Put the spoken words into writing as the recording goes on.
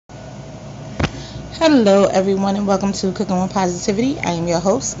Hello, everyone, and welcome to Cooking with Positivity. I am your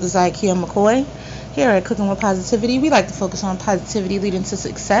host, Zykia McCoy. Here at Cooking with Positivity, we like to focus on positivity leading to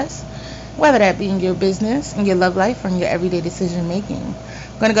success, whether that be in your business, in your love life, or in your everyday decision making.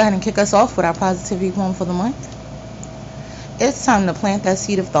 I'm going to go ahead and kick us off with our positivity poem for the month. It's time to plant that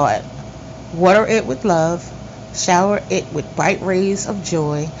seed of thought, water it with love, shower it with bright rays of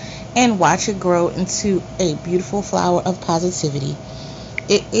joy, and watch it grow into a beautiful flower of positivity.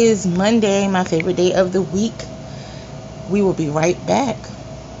 It is Monday, my favorite day of the week. We will be right back.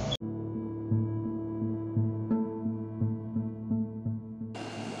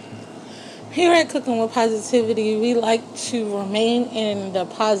 Here at Cooking with Positivity, we like to remain in the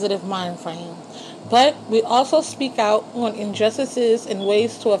positive mind frame, but we also speak out on injustices and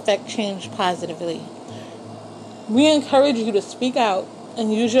ways to affect change positively. We encourage you to speak out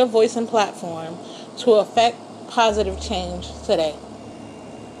and use your voice and platform to affect positive change today.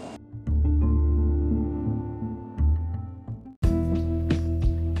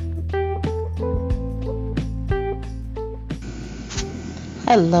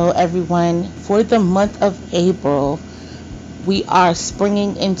 Hello, everyone. For the month of April, we are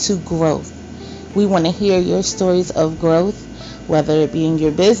springing into growth. We want to hear your stories of growth, whether it be in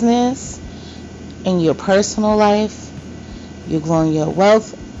your business, in your personal life, you're growing your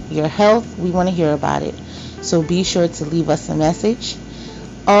wealth, your health. We want to hear about it. So be sure to leave us a message.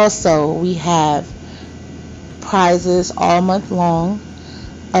 Also, we have prizes all month long,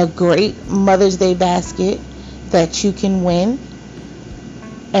 a great Mother's Day basket that you can win.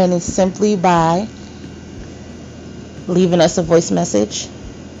 And it's simply by leaving us a voice message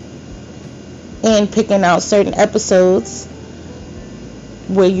and picking out certain episodes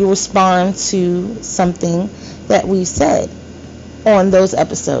where you respond to something that we said on those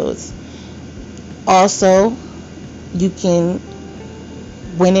episodes. Also, you can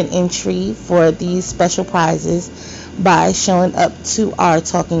win an entry for these special prizes by showing up to our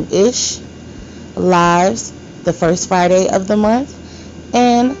Talking Ish lives the first Friday of the month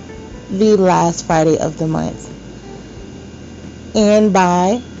and the last Friday of the month, and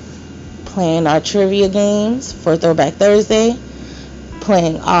by playing our trivia games for Throwback Thursday,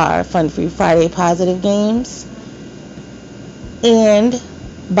 playing our Fun Free Friday positive games, and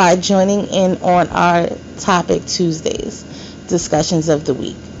by joining in on our Topic Tuesdays discussions of the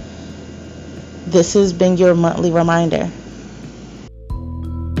week. This has been your monthly reminder.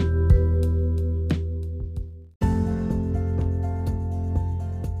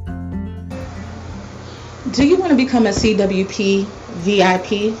 Do you want to become a CWP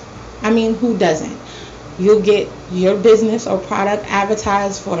VIP? I mean, who doesn't? You'll get your business or product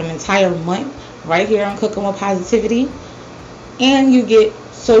advertised for an entire month right here on Cooking with Positivity. And you get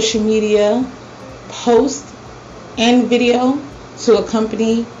social media post and video to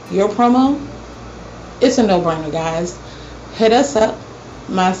accompany your promo. It's a no-brainer, guys. Hit us up,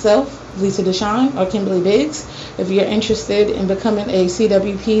 myself, Lisa Deshawn, or Kimberly Biggs, if you're interested in becoming a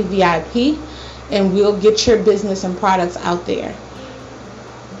CWP VIP. And we'll get your business and products out there.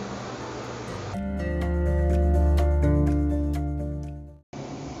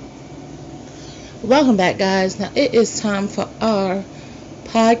 Welcome back, guys. Now it is time for our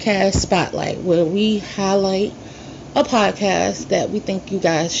podcast spotlight, where we highlight a podcast that we think you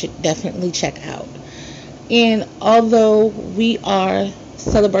guys should definitely check out. And although we are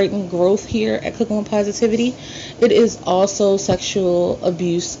celebrating growth here at Cooking with Positivity, it is also Sexual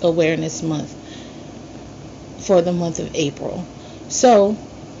Abuse Awareness Month for the month of April. So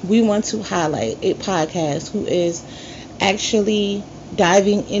we want to highlight a podcast who is actually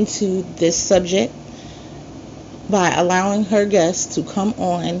diving into this subject by allowing her guests to come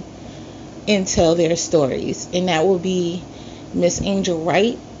on and tell their stories. And that will be Miss Angel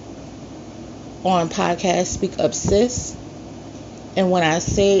Wright on podcast Speak Up Sis. And when I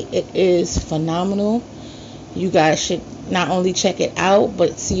say it is phenomenal, you guys should not only check it out,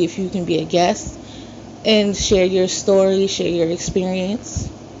 but see if you can be a guest and share your story, share your experience,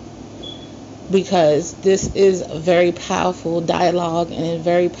 because this is a very powerful dialogue and a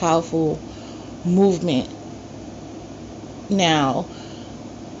very powerful movement. Now,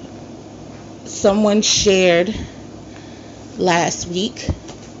 someone shared last week,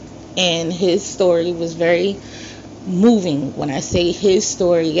 and his story was very moving. When I say his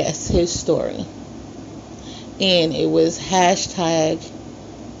story, yes, his story. And it was hashtag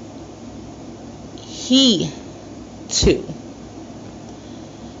he too,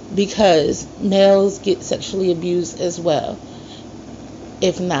 because males get sexually abused as well,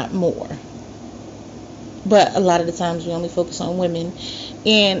 if not more. But a lot of the times we only focus on women,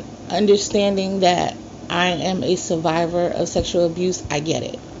 and understanding that I am a survivor of sexual abuse, I get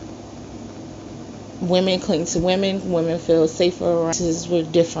it. Women cling to women. Women feel safer around. We're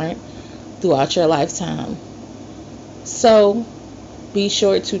different throughout your lifetime. So be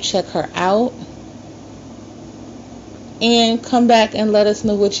sure to check her out and come back and let us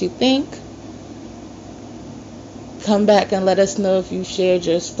know what you think. Come back and let us know if you shared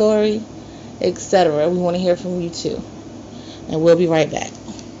your story, etc. We want to hear from you too. And we'll be right back.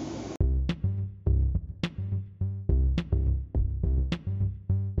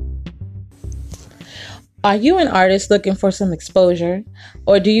 Are you an artist looking for some exposure?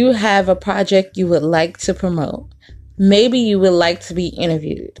 Or do you have a project you would like to promote? Maybe you would like to be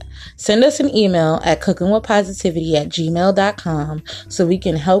interviewed. Send us an email at cookingwithpositivity@gmail.com so we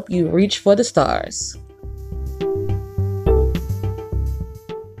can help you reach for the stars.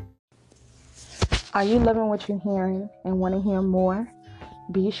 Are you loving what you're hearing and want to hear more?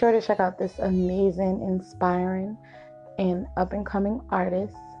 Be sure to check out this amazing, inspiring, and up-and-coming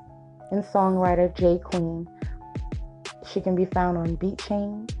artist and songwriter, J Queen. She can be found on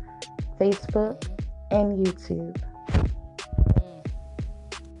BeatChain, Facebook, and YouTube.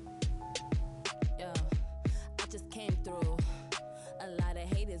 I just came through. A lot of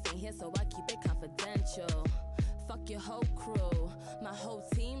haters in here, so I keep it confidential. Fuck your whole crew. My whole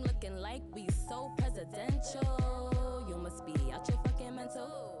team looking like we so presidential. You must be out your fucking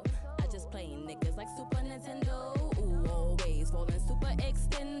mental. I just play niggas like Super Nintendo. Ooh, always rolling super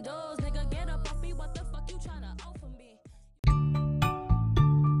extendos. Nigga, get up off me. What the fuck you tryna offer me?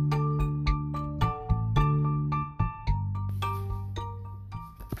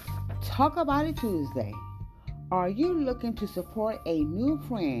 Talk About It Tuesday. Are you looking to support a new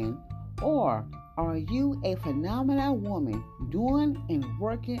friend, or are you a phenomenal woman doing and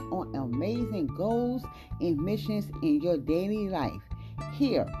working on amazing goals and missions in your daily life?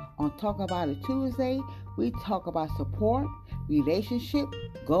 Here on Talk About It Tuesday, we talk about support, relationship,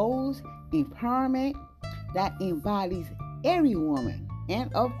 goals, empowerment that embodies every woman,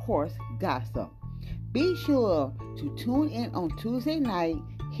 and of course, gossip. Be sure to tune in on Tuesday night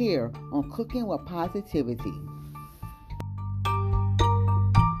here on Cooking with Positivity.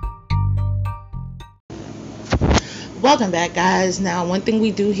 Welcome back, guys. Now, one thing we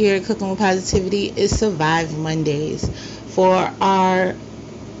do here at Cooking with Positivity is Survive Mondays. For our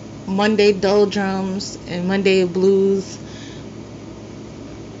Monday doldrums and Monday blues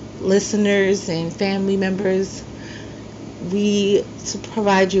listeners and family members, we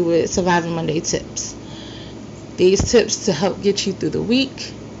provide you with Surviving Monday tips. These tips to help get you through the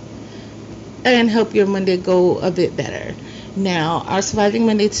week and help your Monday go a bit better. Now, our Surviving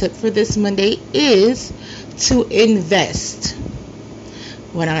Monday tip for this Monday is to invest.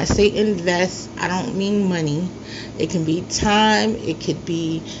 When I say invest, I don't mean money. It can be time. It could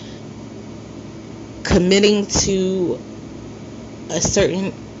be committing to a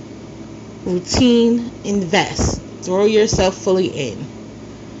certain routine. Invest. Throw yourself fully in.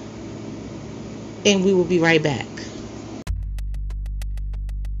 And we will be right back.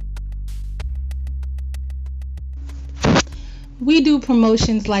 We do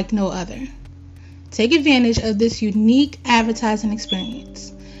promotions like no other. Take advantage of this unique advertising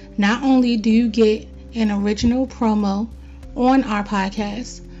experience. Not only do you get an original promo on our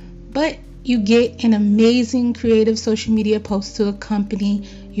podcast, but you get an amazing creative social media post to accompany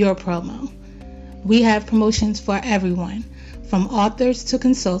your promo. We have promotions for everyone, from authors to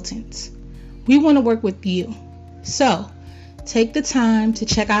consultants. We want to work with you. So, take the time to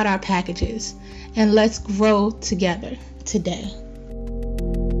check out our packages and let's grow together today.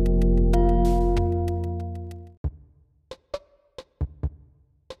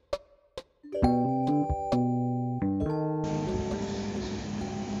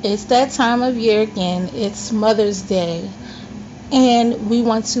 It's that time of year again. It's Mother's Day, and we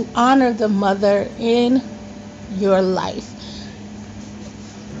want to honor the mother in your life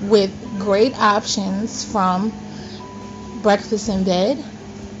with great options from breakfast in bed,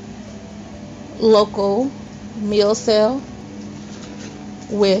 local meal sale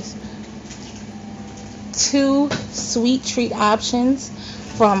with 2 sweet treat options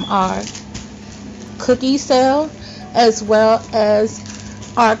from our cookie sale, as well as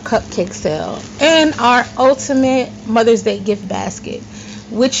our cupcake sale, and our ultimate Mother's Day gift basket,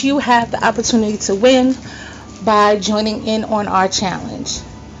 which you have the opportunity to win by joining in on our challenge.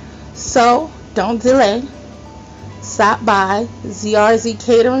 So don't delay. Stop by ZRZ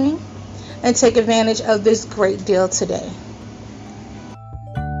Catering and take advantage of this great deal today.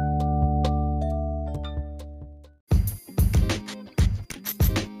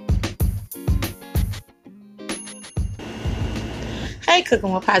 Hey,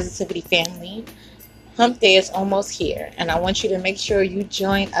 Cooking with Positivity family. Hump Day is almost here, and I want you to make sure you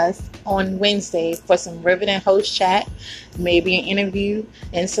join us on Wednesday for some riveting host chat, maybe an interview,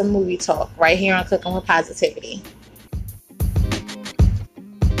 and some movie talk right here on Cooking with Positivity.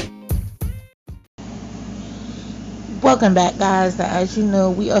 Welcome back, guys. Now, as you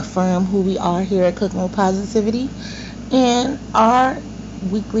know, we affirm who we are here at Cooking with Positivity, and our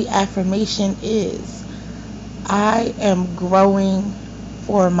weekly affirmation is, I am growing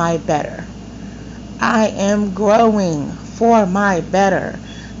for my better. I am growing for my better.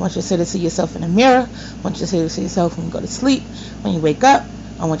 I want you to say this to yourself in the mirror. I want you to say this to yourself when you go to sleep, when you wake up.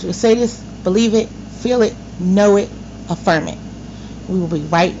 I want you to say this, believe it, feel it, know it, affirm it. We will be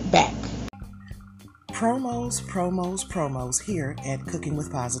right back. Promos here at Cooking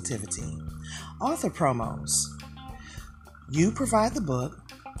with Positivity. Author promos. You provide the book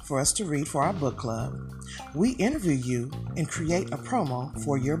for us to read for our book club. We interview you and create a promo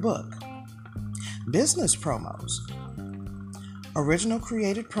for your book. Business promos. Original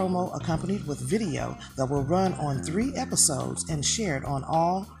created promo accompanied with video that will run on 3 episodes and shared on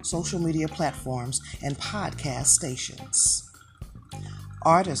all social media platforms and podcast stations.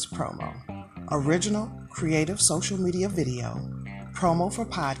 Artist promo. Original creative social media video, promo for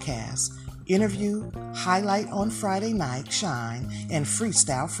podcasts, interview, highlight on Friday night, Shine, and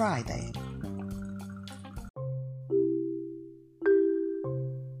Freestyle Friday.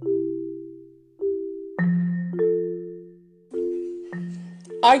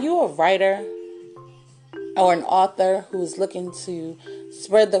 Are you a writer or an author who's looking to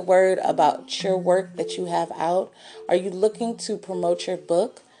spread the word about your work that you have out? Are you looking to promote your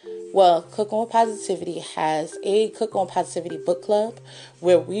book? Well, Cooking with Positivity has a Cooking with Positivity book club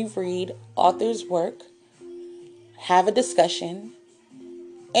where we read authors' work, have a discussion,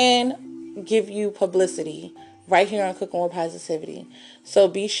 and give you publicity right here on Cooking with Positivity. So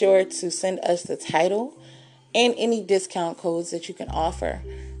be sure to send us the title and any discount codes that you can offer.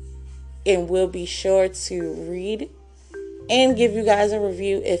 And we'll be sure to read and give you guys a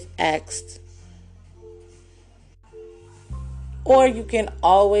review if asked. Or you can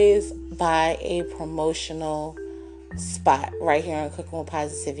always buy a promotional spot right here on Cooking with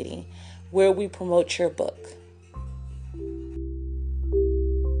Positivity where we promote your book.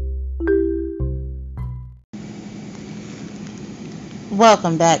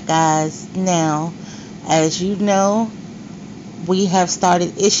 Welcome back, guys. Now, as you know, we have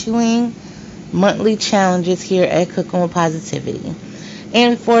started issuing monthly challenges here at Cooking with Positivity.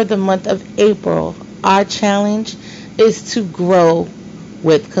 And for the month of April, our challenge is to grow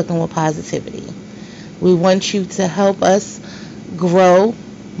with Cooking with Positivity. We want you to help us grow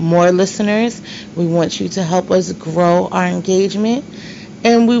more listeners. We want you to help us grow our engagement.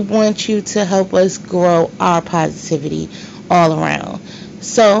 And we want you to help us grow our positivity all around.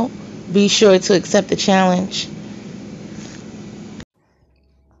 So be sure to accept the challenge.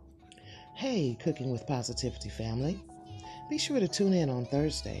 Hey, Cooking with Positivity family. Be sure to tune in on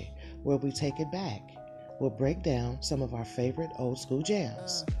Thursday where we take it back. We'll break down some of our favorite old school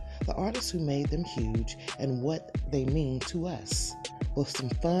jams, the artists who made them huge, and what they mean to us, with some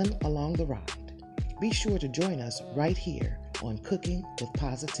fun along the ride. Be sure to join us right here on Cooking with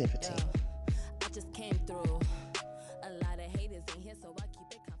Positivity. I just came through. A lot of haters in here, so I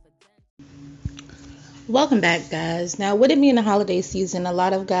keep it confidential. Welcome back, guys. Now, with it being the holiday season, a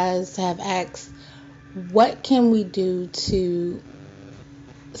lot of guys have asked, what can we do to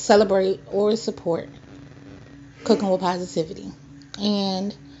celebrate or support Cooking with Positivity?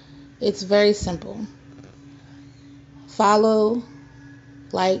 And it's very simple. Follow,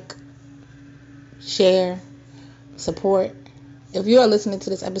 like, share, support. If you are listening to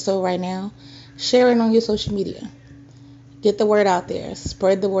this episode right now, share it on your social media. Get the word out there.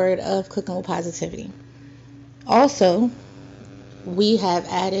 Spread the word of Cooking with Positivity. Also, we have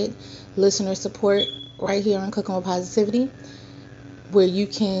added listener support right here on Cooking with Positivity, where you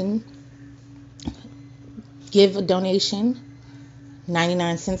can give a donation,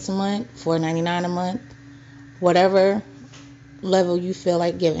 99 cents a month, $4.99 a month, whatever level you feel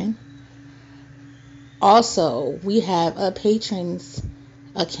like giving. Also, we have a patrons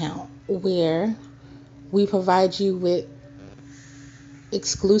account where we provide you with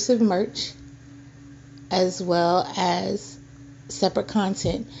exclusive merch as well as separate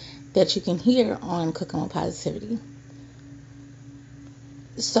content that you can hear on Cooking with Positivity.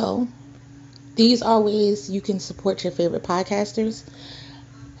 So, these are ways you can support your favorite podcasters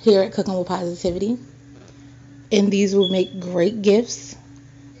here at Cooking with Positivity. And these will make great gifts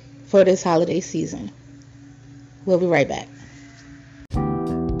for this holiday season. We'll be right back.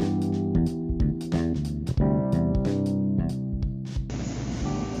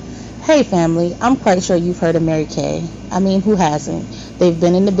 Hey family, I'm quite sure you've heard of Mary Kay. I mean, who hasn't? They've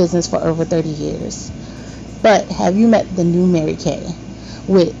been in the business for over 30 years. But have you met the new Mary Kay?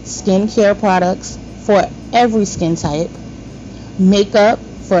 With skincare products for every skin type, makeup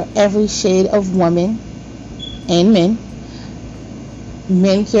for every shade of woman and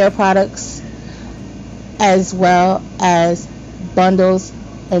men care products, as well as bundles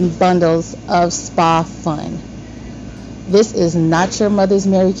and bundles of spa fun. This is not your mother's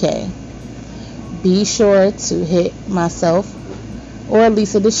Mary Kay. Be sure to hit myself or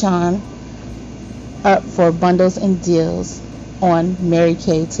Lisa Deshawn up for bundles and deals on Mary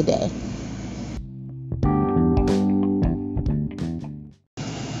Kay today.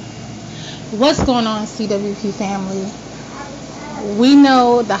 What's going on, CWP family? We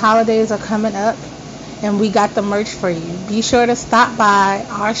know the holidays are coming up and we got the merch for you. Be sure to stop by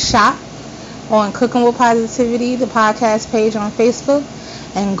our shop on Cooking with Positivity, the podcast page on Facebook,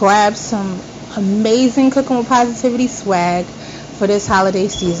 and grab some amazing Cooking with Positivity swag for this holiday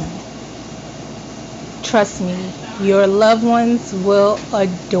season. Trust me, your loved ones will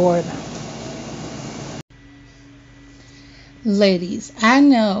adore them. Ladies, I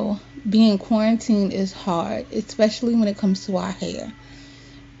know being quarantined is hard, especially when it comes to our hair.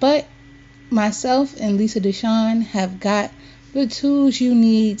 But myself and Lisa Deshawn have got the tools you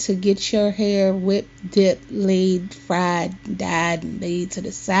need to get your hair whipped, dipped, laid, fried, dyed, and laid to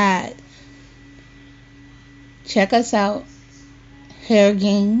the side. Check us out, Hair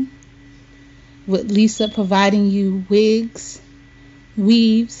Game, with Lisa providing you wigs,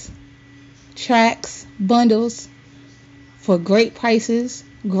 weaves, tracks, bundles for great prices,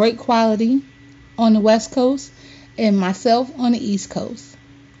 great quality on the West Coast, and myself on the East Coast.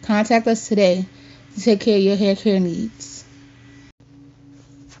 Contact us today to take care of your hair care needs.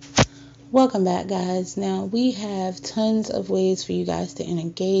 Welcome back, guys. Now, we have tons of ways for you guys to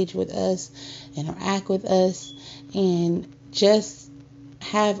engage with us, interact with us, and just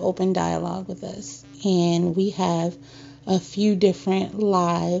have open dialogue with us. And we have a few different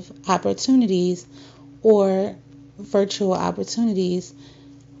live opportunities or virtual opportunities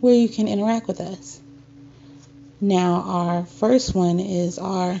where you can interact with us. Now, our first one is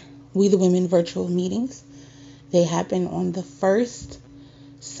our We the Women virtual meetings. They happen on the first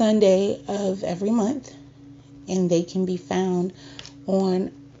Sunday of every month, and they can be found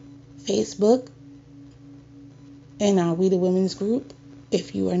on Facebook in our We the Women's group.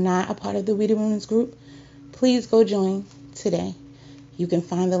 If you are not a part of the We the Women's group, please go join today. You can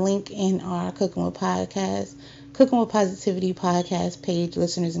find the link in our Cooking with Positivity podcast page,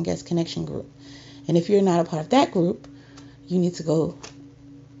 listeners and guest connection group. And if you're not a part of that group, you need to go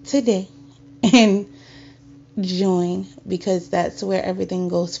today and join, because that's where everything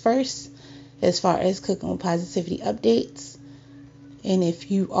goes first as far as Cooking with Positivity updates. And if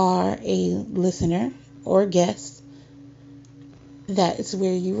you are a listener or guest, that is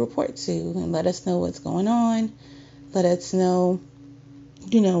where you report to and let us know what's going on. Let us know,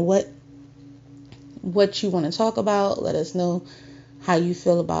 what you want to talk about. Let us know how you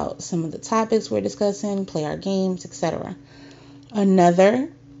feel about some of the topics we're discussing, play our games, etc. Another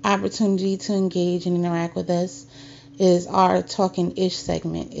opportunity to engage and interact with us is our Talking Ish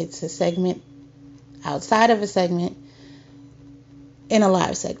segment. It's a segment outside of a segment in a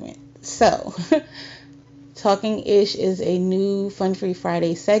live segment. So, Talking Ish is a new Fun Free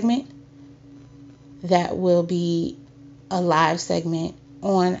Friday segment that will be a live segment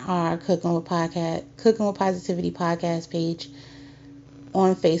on our Cooking with Positivity podcast page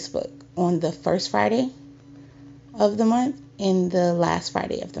on Facebook on the first Friday of the month and the last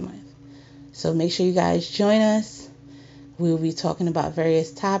Friday of the month. So make sure you guys join us. We will be talking about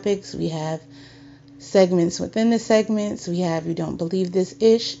various topics. We have segments within the segments. We have You Don't Believe This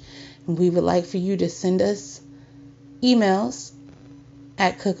Ish. And we would like for you to send us emails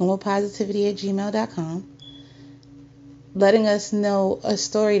at cookingwithpositivity@gmail.com, letting us know a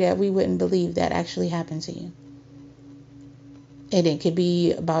story that we wouldn't believe that actually happened to you. And it could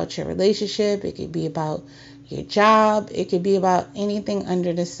be about your relationship. It could be about your job. It could be about anything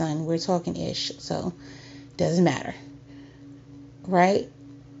under the sun. We're talking ish, so it doesn't matter, right?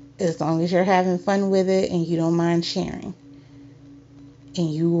 As long as you're having fun with it and you don't mind sharing.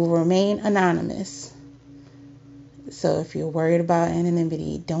 And you will remain anonymous. So if you're worried about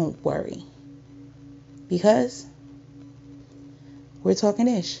anonymity, don't worry. Because we're talking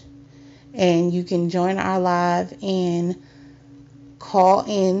ish. And you can join our live and call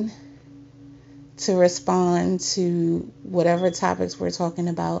in to respond to whatever topics we're talking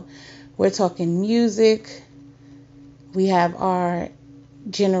about. We're talking music. We have our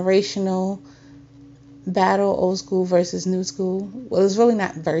generational battle, old school versus new school. Well, it's really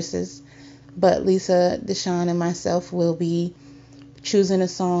not versus, but Lisa, Deshawn, and myself will be choosing a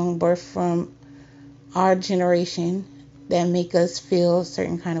song birthed from our generation that make us feel a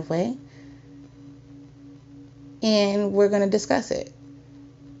certain kind of way. And we're going to discuss it.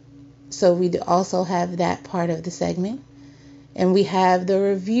 So we also have that part of the segment. And we have the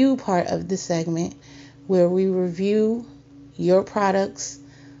review part of the segment where we review your products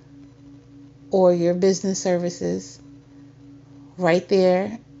or your business services right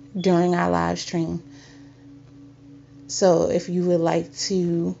there during our live stream. So if you would like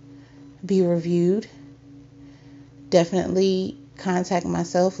to be reviewed, definitely contact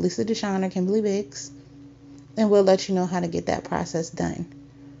myself, Lisa Deshawn, or Kimberly Biggs, and we'll let you know how to get that process done.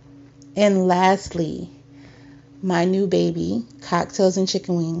 And lastly, my new baby, Cocktails and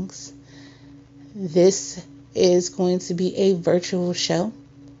Chicken Wings. This is going to be a virtual show.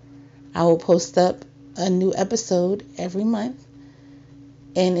 I will post up a new episode every month,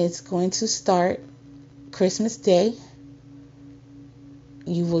 and it's going to start Christmas Day.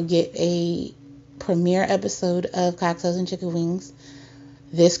 You will get a premiere episode of Cocktails and Chicken Wings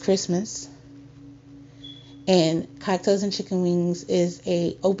this Christmas. And Cocktails and Chicken Wings is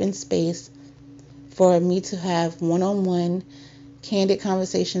a open space for me to have one-on-one candid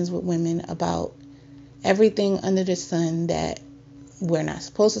conversations with women about everything under the sun that we're not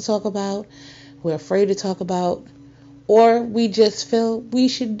supposed to talk about, we're afraid to talk about, or we just feel we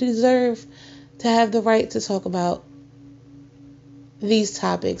should deserve to have the right to talk about these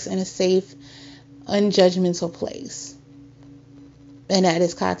topics in a safe, unjudgmental place. And that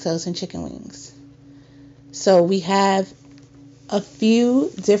is Cocktails and Chicken Wings. So we have a few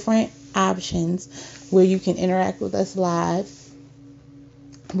different options where you can interact with us live,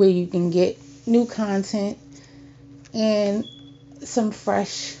 where you can get new content and some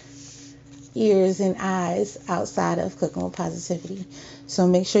fresh ears and eyes outside of Cooking with Positivity. So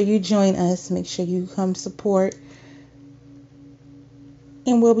make sure you join us. Make sure you come support.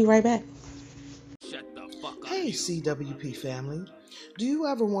 And we'll be right back. Hey, CWP family. Do you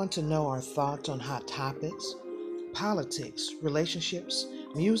ever want to know our thoughts on hot topics, politics, relationships,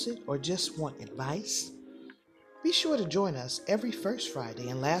 music, or just want advice? Be sure to join us every first Friday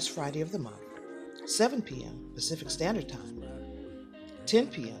and last Friday of the month, 7 p.m. Pacific Standard Time, 10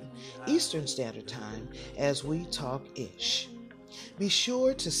 p.m. Eastern Standard Time, as we talk ish. Be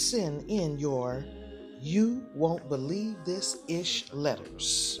sure to send in your "You Won't Believe This" ish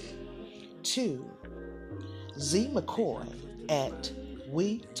letters to Z McCoy at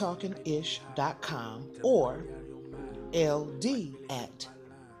wetalkingish.com or LD at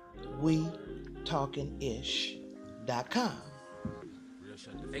wetalkingish.com.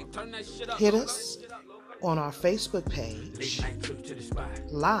 Hit us on our Facebook page,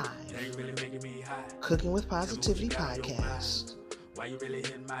 live, Cooking with Positivity podcast,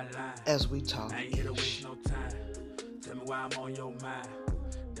 as we talk ish. Tell me why I'm on your mind.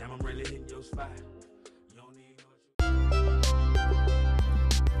 Damn, I'm really hitting your spot.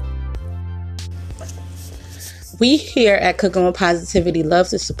 We here at Cooking with Positivity love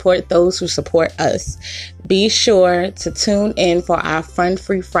to support those who support us. Be sure to tune in for our Fun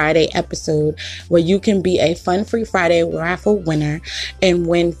Free Friday episode, where you can be a Fun Free Friday raffle winner and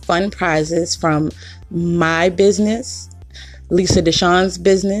win fun prizes from my business, Lisa Deshawn's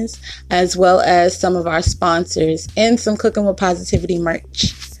business, as well as some of our sponsors and some Cooking with Positivity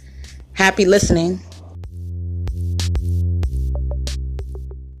merch. Happy listening.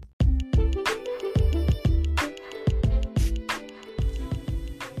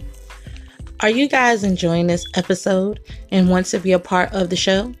 Are you guys enjoying this episode and want to be a part of the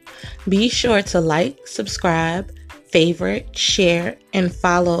show? Be sure to like, subscribe, favorite, share, and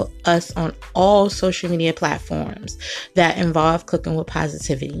follow us on all social media platforms that involve Cooking with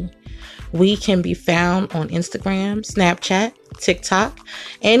Positivity. We can be found on Instagram, Snapchat, TikTok,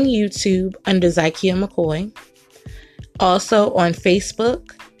 and YouTube under Zykia McCoy. Also on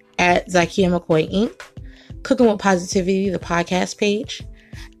Facebook at Zykia McCoy Inc., Cooking with Positivity, the podcast page,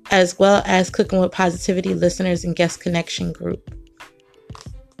 as well as Cooking with Positivity listeners and guest connection group,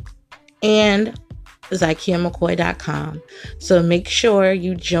 and ZykiaMcCoy.com. So make sure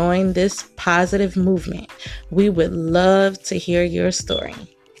you join this positive movement. We would love to hear your story.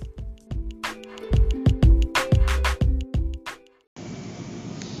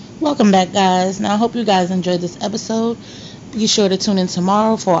 Welcome back, guys. Now, I hope you guys enjoyed this episode. Be sure to tune in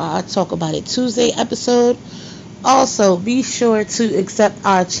tomorrow for our Talk About It Tuesday episode. Also, be sure to accept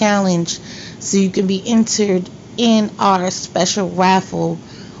our challenge so you can be entered in our special raffle.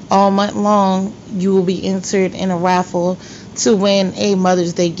 All month long, you will be entered in a raffle to win a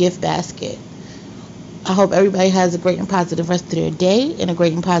Mother's Day gift basket. I hope everybody has a great and positive rest of their day and a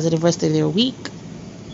great and positive rest of their week.